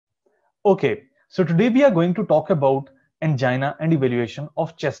Okay, so today we are going to talk about angina and evaluation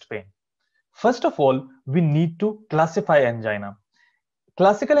of chest pain. First of all, we need to classify angina.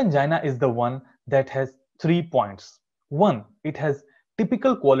 Classical angina is the one that has 3 points. One, it has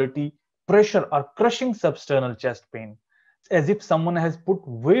typical quality pressure or crushing substernal chest pain, as if someone has put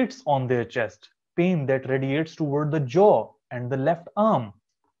weights on their chest, pain that radiates toward the jaw and the left arm.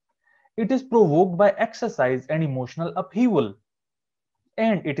 It is provoked by exercise and emotional upheaval,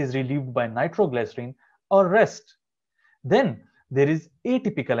 and it is relieved by nitroglycerin or rest. Then there is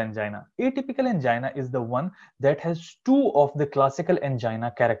atypical angina. Atypical angina is the one that has two of the classical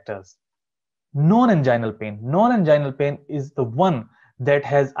angina characters. Non-anginal pain. Non-anginal pain is the one that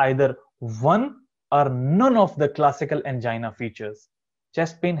has either one or none of the classical angina features.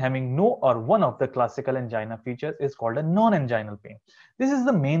 Chest pain having no or one of the classical angina features is called a non-anginal pain. This is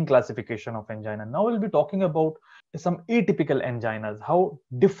the main classification of angina. Now we'll be talking about some atypical anginas, how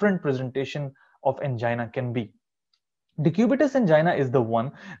different presentation of angina can be. Decubitus angina is the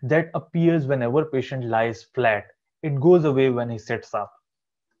one that appears whenever patient lies flat. It goes away when he sits up.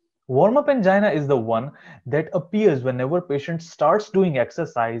 Warm-up angina is the one that appears whenever patient starts doing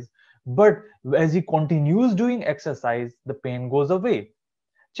exercise, but as he continues doing exercise, the pain goes away.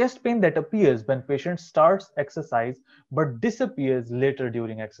 Chest pain that appears when patient starts exercise but disappears later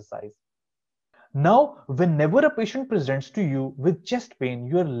during exercise. Now, whenever a patient presents to you with chest pain,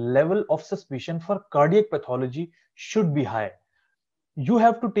 your level of suspicion for cardiac pathology should be high. You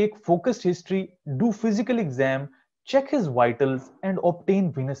have to take focused history, do physical exam, check his vitals, and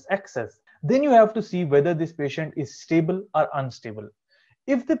obtain venous access. Then you have to see whether this patient is stable or unstable.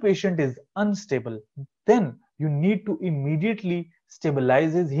 If the patient is unstable, then you need to immediately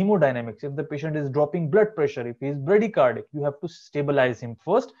stabilize his hemodynamics. If the patient is dropping blood pressure, if he is bradycardic, you have to stabilize him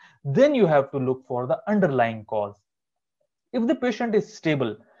first. Then you have to look for the underlying cause. If the patient is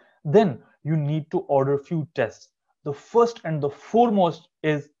stable, then you need to order few tests. The first and the foremost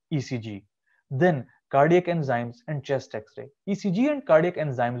is ECG. Then cardiac enzymes and chest x-ray. ECG and cardiac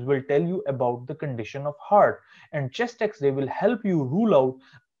enzymes will tell you about the condition of heart, and chest x-ray will help you rule out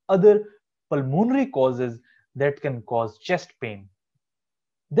other pulmonary causes that can cause chest pain.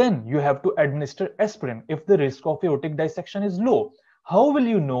 Then you have to administer aspirin if the risk of aortic dissection is low. How will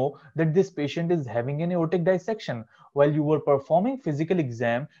you know that this patient is having an aortic dissection? While you were performing physical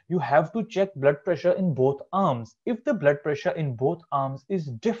exam, you have to check blood pressure in both arms. If the blood pressure in both arms is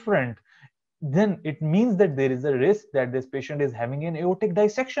different, then it means that there is a risk that this patient is having an aortic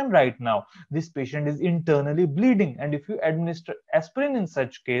dissection right now. This patient is internally bleeding, and if you administer aspirin in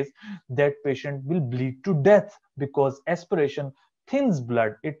such case, that patient will bleed to death because aspiration thins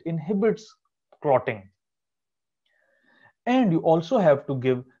blood, it inhibits clotting. And you also have to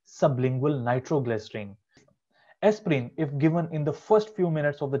give sublingual nitroglycerin. Aspirin, if given in the first few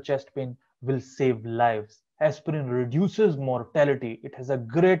minutes of the chest pain, will save lives. Aspirin reduces mortality. It has a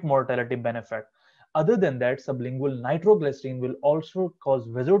great mortality benefit. Other than that, sublingual nitroglycerin will also cause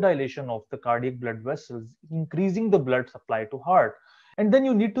vasodilation of the cardiac blood vessels, increasing the blood supply to heart. And then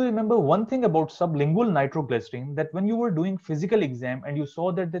you need to remember one thing about sublingual nitroglycerin, that when you were doing physical exam and you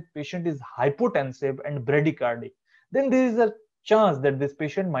saw that the patient is hypotensive and bradycardic, then there is a chance that this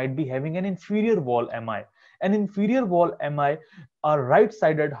patient might be having an inferior wall MI. An inferior wall MI or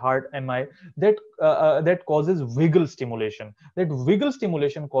right-sided heart MI that causes vagal stimulation. That vagal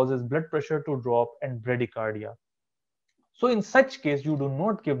stimulation causes blood pressure to drop and bradycardia. So in such case, you do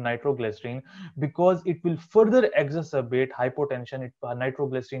not give nitroglycerin because it will further exacerbate hypotension.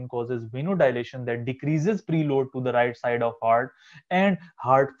 Nitroglycerin causes venodilation that decreases preload to the right side of heart, and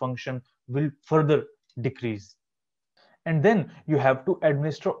heart function will further decrease. And then you have to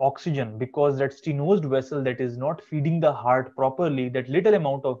administer oxygen because that stenosed vessel that is not feeding the heart properly, that little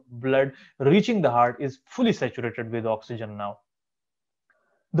amount of blood reaching the heart is fully saturated with oxygen now.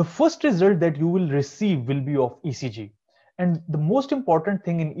 The first result that you will receive will be of ECG. And the most important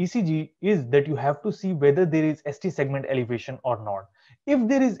thing in ECG is that you have to see whether there is ST segment elevation or not. If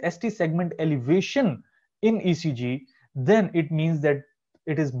there is ST segment elevation in ECG, then it means that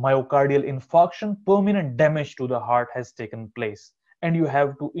it is myocardial infarction, permanent damage to the heart has taken place. And you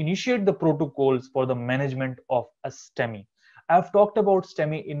have to initiate the protocols for the management of a STEMI. I've talked about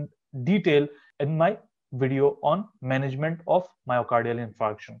STEMI in detail in my video on management of myocardial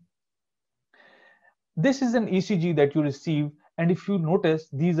infarction. This is an ECG that you receive, and if you notice,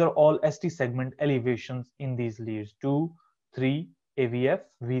 these are all ST segment elevations in these leads: 2, 3, AVF,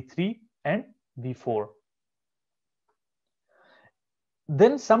 V3, and V4.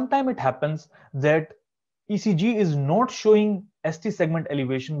 Then sometime it happens that ECG is not showing ST segment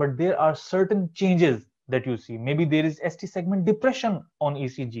elevation, but there are certain changes that you see. Maybe there is ST segment depression on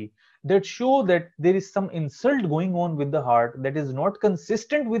ECG that show that there is some insult going on with the heart that is not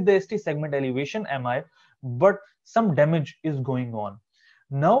consistent with the ST segment elevation MI, but some damage is going on.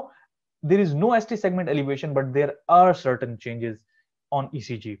 Now, there is no ST segment elevation, but there are certain changes on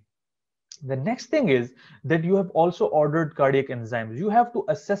ECG. The next thing is that you have also ordered cardiac enzymes. You have to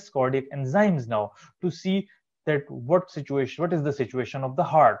assess cardiac enzymes now to see that what is the situation of the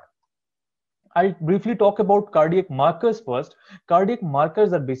heart. I'll briefly talk about cardiac markers first. Cardiac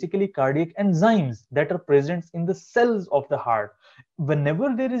markers are basically cardiac enzymes that are present in the cells of the heart.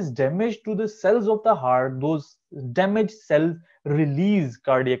 Whenever there is damage to the cells of the heart, those damaged cells release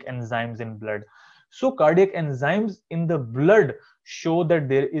cardiac enzymes in blood. So cardiac enzymes in the blood show that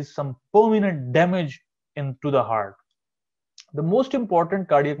there is some permanent damage into the heart. The most important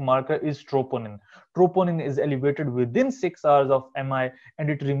cardiac marker is troponin. Troponin is elevated within 6 hours of MI and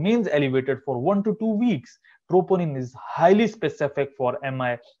it remains elevated for 1 to 2 weeks. Troponin is highly specific for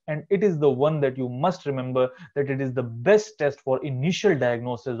MI and it is the one that you must remember that it is the best test for initial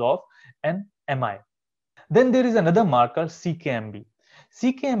diagnosis of an MI. Then there is another marker, CKMB.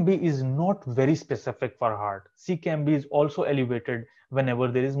 CKMB is not very specific for heart. CKMB is also elevated whenever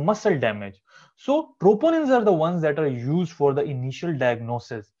there is muscle damage. So troponins are the ones that are used for the initial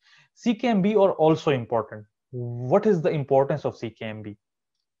diagnosis. CKMB are also important. What is the importance of CKMB?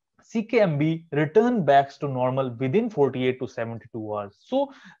 CKMB return back to normal within 48 to 72 hours.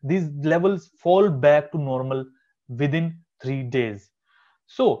 So these levels fall back to normal within 3 days.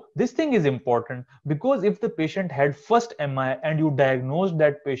 So this thing is important because if the patient had first MI and you diagnosed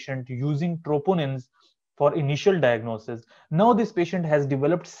that patient using troponins for initial diagnosis, now this patient has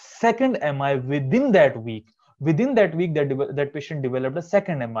developed second MI within that week. Within that week, that patient developed a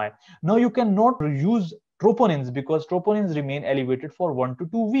second MI. Now you cannot use troponins because troponins remain elevated for 1 to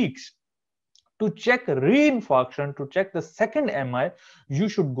 2 weeks. To check reinfarction, to check the second MI, you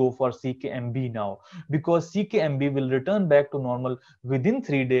should go for CKMB now because CKMB will return back to normal within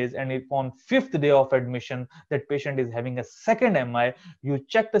 3 days, and if on 5th day of admission that patient is having a second MI, you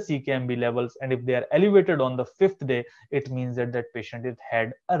check the CKMB levels, and if they are elevated on the 5th day, it means that that patient has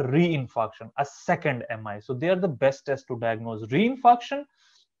had a reinfarction, a second MI. So they are the best test to diagnose reinfarction,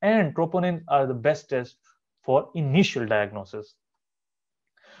 and troponin are the best test for initial diagnosis.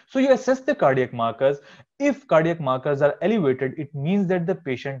 So you assess the cardiac markers. If cardiac markers are elevated, it means that the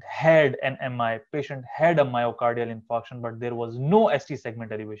patient had an MI, patient had a myocardial infarction, but there was no ST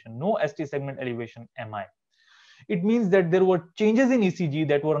segment elevation, no ST segment elevation MI. It means that there were changes in ECG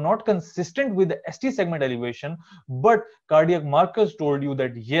that were not consistent with the ST segment elevation, but cardiac markers told you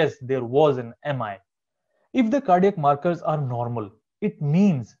that yes, there was an MI. If the cardiac markers are normal, it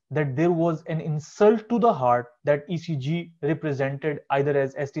means that there was an insult to the heart that ECG represented either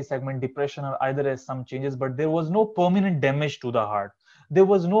as ST segment depression or either as some changes, but there was no permanent damage to the heart. There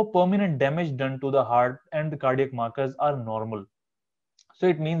was no permanent damage done to the heart and the cardiac markers are normal. So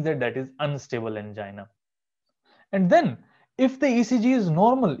it means that that is unstable angina. And then if the ECG is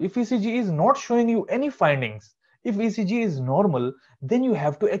normal, if ECG is not showing you any findings, if ECG is normal, then you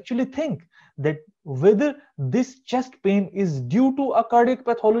have to actually think that whether this chest pain is due to a cardiac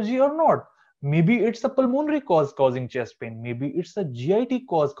pathology or not. Maybe it's a pulmonary cause causing chest pain. Maybe it's a GIT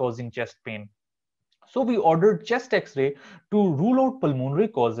cause causing chest pain. So we ordered chest X-ray to rule out pulmonary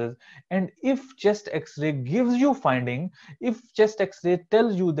causes. And if chest X-ray gives you finding, if chest X-ray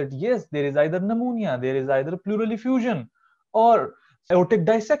tells you that yes, there is either pneumonia, there is either pleural effusion or aortic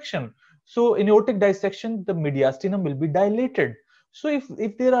dissection. So in aortic dissection, the mediastinum will be dilated. So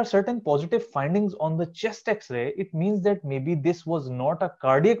if there are certain positive findings on the chest X-ray, it means that maybe this was not a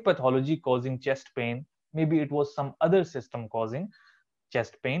cardiac pathology causing chest pain. Maybe it was some other system causing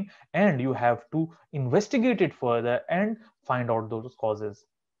chest pain, and you have to investigate it further and find out those causes.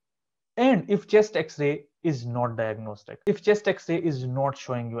 And if chest X-ray is not diagnostic, if chest X-ray is not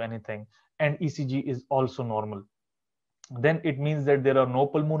showing you anything and ECG is also normal, then it means that there are no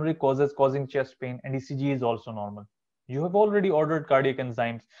pulmonary causes causing chest pain and ECG is also normal. You have already ordered cardiac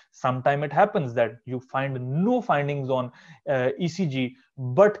enzymes. Sometime it happens that you find no findings on ECG,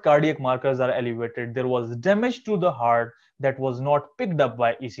 but cardiac markers are elevated. There was damage to the heart that was not picked up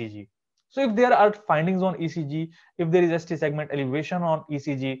by ECG. So if there are findings on ECG, if there is ST segment elevation on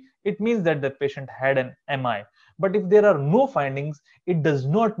ECG, it means that the patient had an MI. But if there are no findings, it does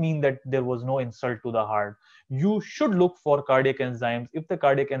not mean that there was no insult to the heart. You should look for cardiac enzymes. If the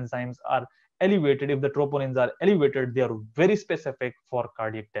cardiac enzymes are elevated, if the troponins are elevated, they are very specific for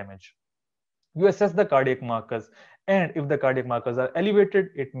cardiac damage. You assess the cardiac markers, and if the cardiac markers are elevated,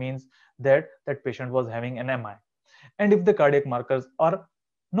 it means that that patient was having an MI. And if the cardiac markers are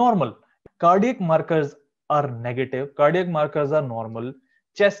normal, cardiac markers are negative, cardiac markers are normal,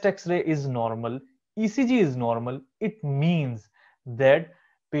 chest X-ray is normal, ECG is normal, it means that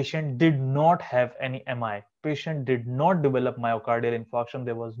patient did not have any MI. Patient did not develop myocardial infarction.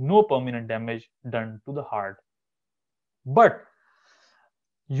 There was no permanent damage done to the heart. But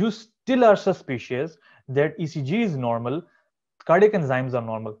you still are suspicious that ECG is normal, cardiac enzymes are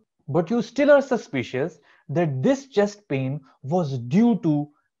normal, but you still are suspicious that this chest pain was due to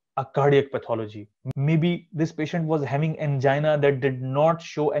a cardiac pathology. Maybe this patient was having angina that did not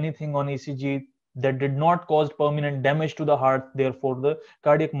show anything on ECG, that did not cause permanent damage to the heart, therefore the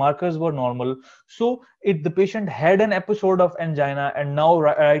cardiac markers were normal. So if the patient had an episode of angina, and now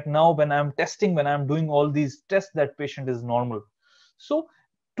right now when I'm testing, when I'm doing all these tests, that patient is normal. So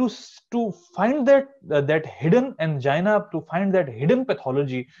to find that hidden angina, to find that hidden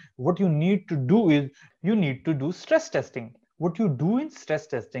pathology, what you need to do is you need to do stress testing. What you do in stress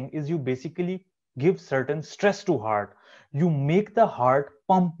testing is you basically give certain stress to heart. You make the heart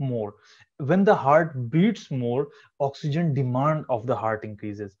pump more. When the heart beats more, oxygen demand of the heart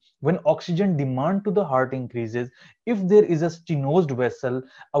increases. When oxygen demand to the heart increases, if there is a stenosed vessel,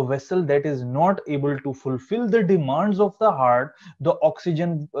 a vessel that is not able to fulfill the demands of the heart, the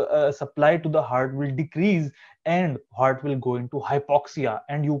oxygen supply to the heart will decrease and heart will go into hypoxia.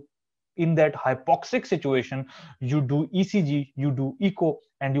 And you, in that hypoxic situation, you do ECG, you do echo,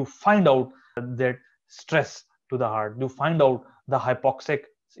 and you find out that stress to the heart, you find out the hypoxic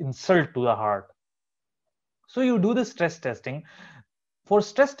insult to the heart. So you do the stress testing. For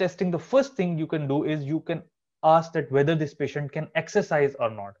stress testing, the first thing you can do is you can ask that whether this patient can exercise or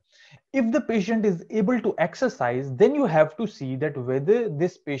not. If the patient is able to exercise, then you have to see that whether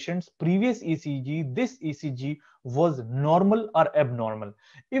this patient's previous ECG, this ECG was normal or abnormal.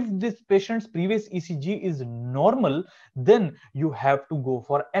 If this patient's previous ECG is normal, then you have to go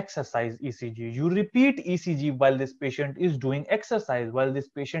for exercise ECG. You repeat ECG while this patient is doing exercise. While this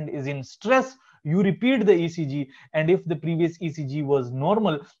patient is in stress, you repeat the ECG, and if the previous ECG was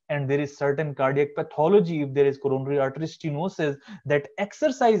normal and there is certain cardiac pathology, if there is coronary artery stenosis, that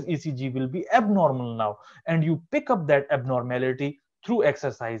exercise ECG will be abnormal now, and you pick up that abnormality through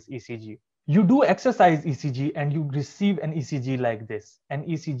exercise ECG. You do exercise ECG and you receive an ECG like this, an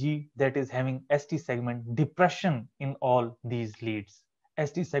ECG that is having ST segment depression in all these leads.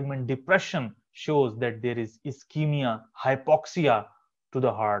 ST segment depression shows that there is ischemia, hypoxia to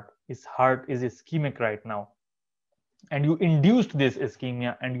the heart. His heart is ischemic right now. And you induced this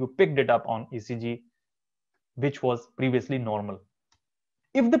ischemia and you picked it up on ECG, which was previously normal.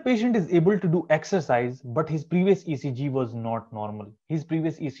 If the patient is able to do exercise, but his previous ECG was not normal, his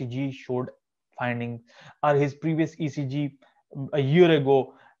previous ECG showed findings, or his previous ECG a year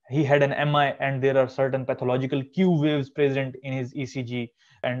ago, he had an MI and there are certain pathological Q waves present in his ECG,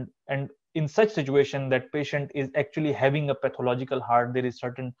 and in such situation that patient is actually having a pathological heart, there is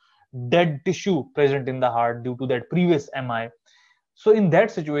certain dead tissue present in the heart due to that previous MI. So in that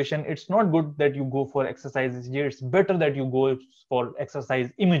situation, it's not good that you go for exercise ECG. It's better that you go for exercise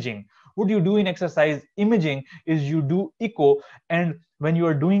imaging. What you do in exercise imaging is you do echo, and when you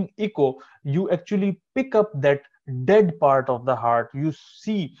are doing echo, you actually pick up that dead part of the heart. You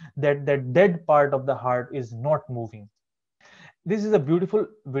see that that dead part of the heart is not moving. This is a beautiful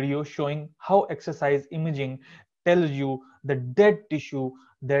video showing how exercise imaging tells you the dead tissue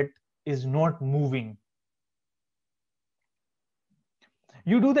that is not moving.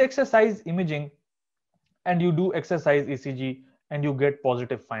 You do the exercise imaging and you do exercise ECG and you get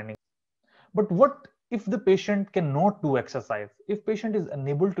positive findings. But what if the patient cannot do exercise? If patient is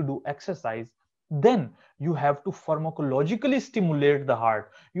unable to do exercise, then you have to pharmacologically stimulate the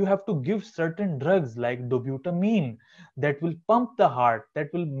heart. You have to give certain drugs like dobutamine that will pump the heart, that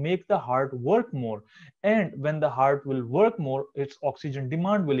will make the heart work more. And when the heart will work more, its oxygen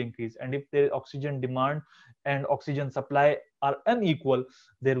demand will increase. And if there is oxygen demand and oxygen supply are unequal,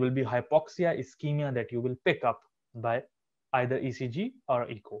 there will be hypoxia, ischemia that you will pick up by either ECG or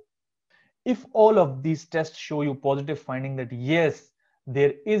echo. If all of these tests show you positive finding that yes,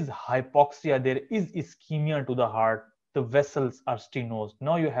 there is hypoxia, there is ischemia to the heart, the vessels are stenosed.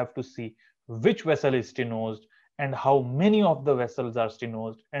 Now you have to see which vessel is stenosed and how many of the vessels are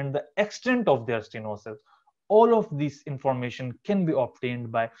stenosed and the extent of their stenosis. All of this information can be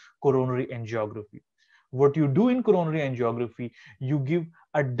obtained by coronary angiography. What you do in coronary angiography, you give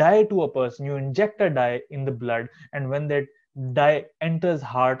a dye to a person, you inject a dye in the blood, and when that dye enters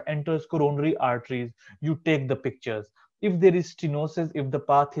heart, enters coronary arteries, you take the pictures. If there is stenosis, if the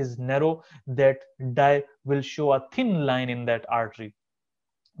path is narrow, that dye will show a thin line in that artery.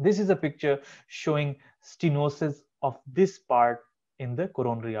 This is a picture showing stenosis of this part in the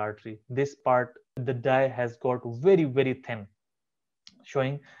coronary artery. This part, the dye has got very, very thin,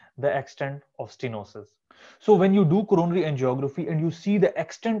 showing the extent of stenosis. So when you do coronary angiography and you see the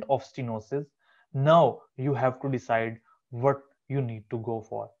extent of stenosis, now you have to decide what you need to go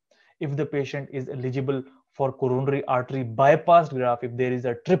for. If the patient is eligible for coronary artery bypass graft, if there is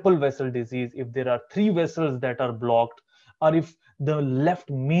a triple vessel disease, if there are 3 vessels that are blocked, or if the left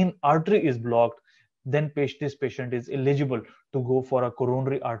main artery is blocked, then this patient is eligible to go for a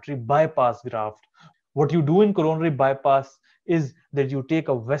coronary artery bypass graft. What you do in coronary bypass is that you take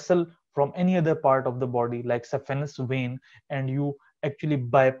a vessel from any other part of the body like saphenous vein and you actually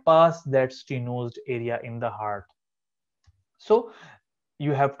bypass that stenosed area in the heart. So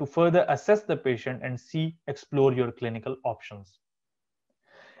you have to further assess the patient and explore your clinical options.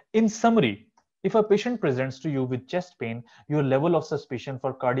 In summary, if a patient presents to you with chest pain, your level of suspicion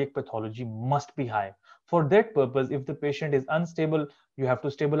for cardiac pathology must be high. For that purpose, if the patient is unstable, you have to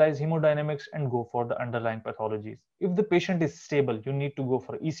stabilize hemodynamics and go for the underlying pathologies. If the patient is stable, you need to go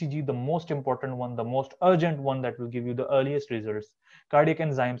for ECG, the most important one, the most urgent one that will give you the earliest results, cardiac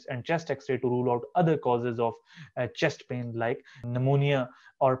enzymes and chest X-ray to rule out other causes of chest pain like pneumonia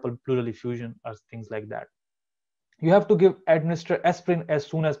or pleural effusion or things like that. You have to administer aspirin as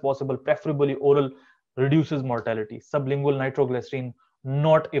soon as possible, preferably oral, reduces mortality. Sublingual nitroglycerin,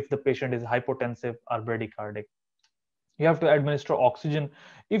 not if the patient is hypotensive or bradycardic. You have to administer oxygen.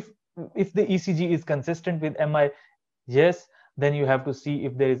 If the ECG is consistent with MI, yes, then you have to see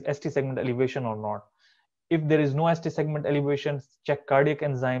if there is ST segment elevation or not. If there is no ST segment elevation, check cardiac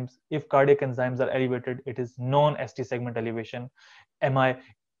enzymes. If cardiac enzymes are elevated, it is non-ST segment elevation.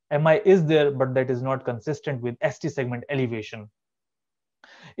 MI is there, but that is not consistent with ST segment elevation.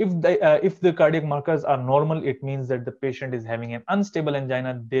 If the cardiac markers are normal, it means that the patient is having an unstable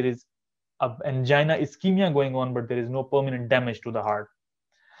angina. There is angina ischemia going on, but there is no permanent damage to the heart.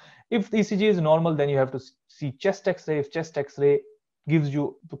 If the ECG is normal, then you have to see chest X-ray. If chest X-ray gives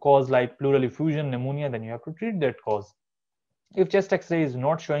you the cause like pleural effusion, pneumonia, then you have to treat that cause. If chest X-ray is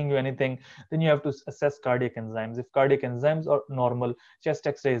not showing you anything, then you have to assess cardiac enzymes. If cardiac enzymes are normal, chest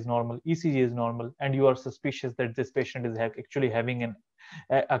X-ray is normal, ECG is normal, and you are suspicious that this patient is actually having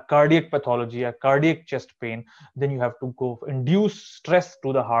a cardiac pathology, a cardiac chest pain, then you have to go induce stress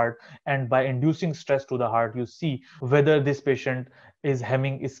to the heart. And by inducing stress to the heart, you see whether this patient is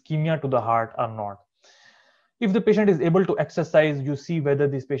having ischemia to the heart or not. If the patient is able to exercise, you see whether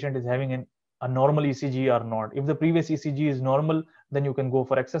this patient is having a normal ECG or not. If the previous ECG is normal, then you can go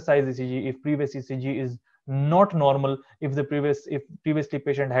for exercise ECG. If previous ECG is not normal, if previously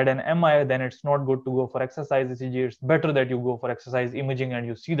patient had an MI, then it's not good to go for exercise ECG. It's better that you go for exercise imaging and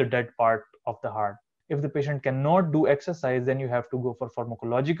you see the dead part of the heart. If the patient cannot do exercise, then you have to go for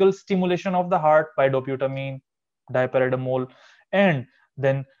pharmacological stimulation of the heart by dobutamine, dipyridamole, and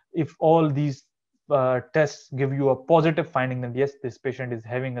then if all these tests give you a positive finding that yes, this patient is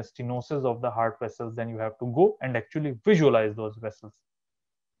having a stenosis of the heart vessels, then you have to go and actually visualize those vessels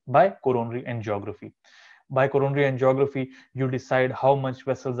by coronary angiography. By coronary angiography, you decide how much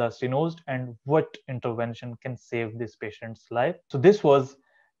vessels are stenosed and what intervention can save this patient's life. So this was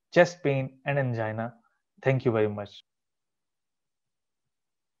chest pain and angina. Thank you very much.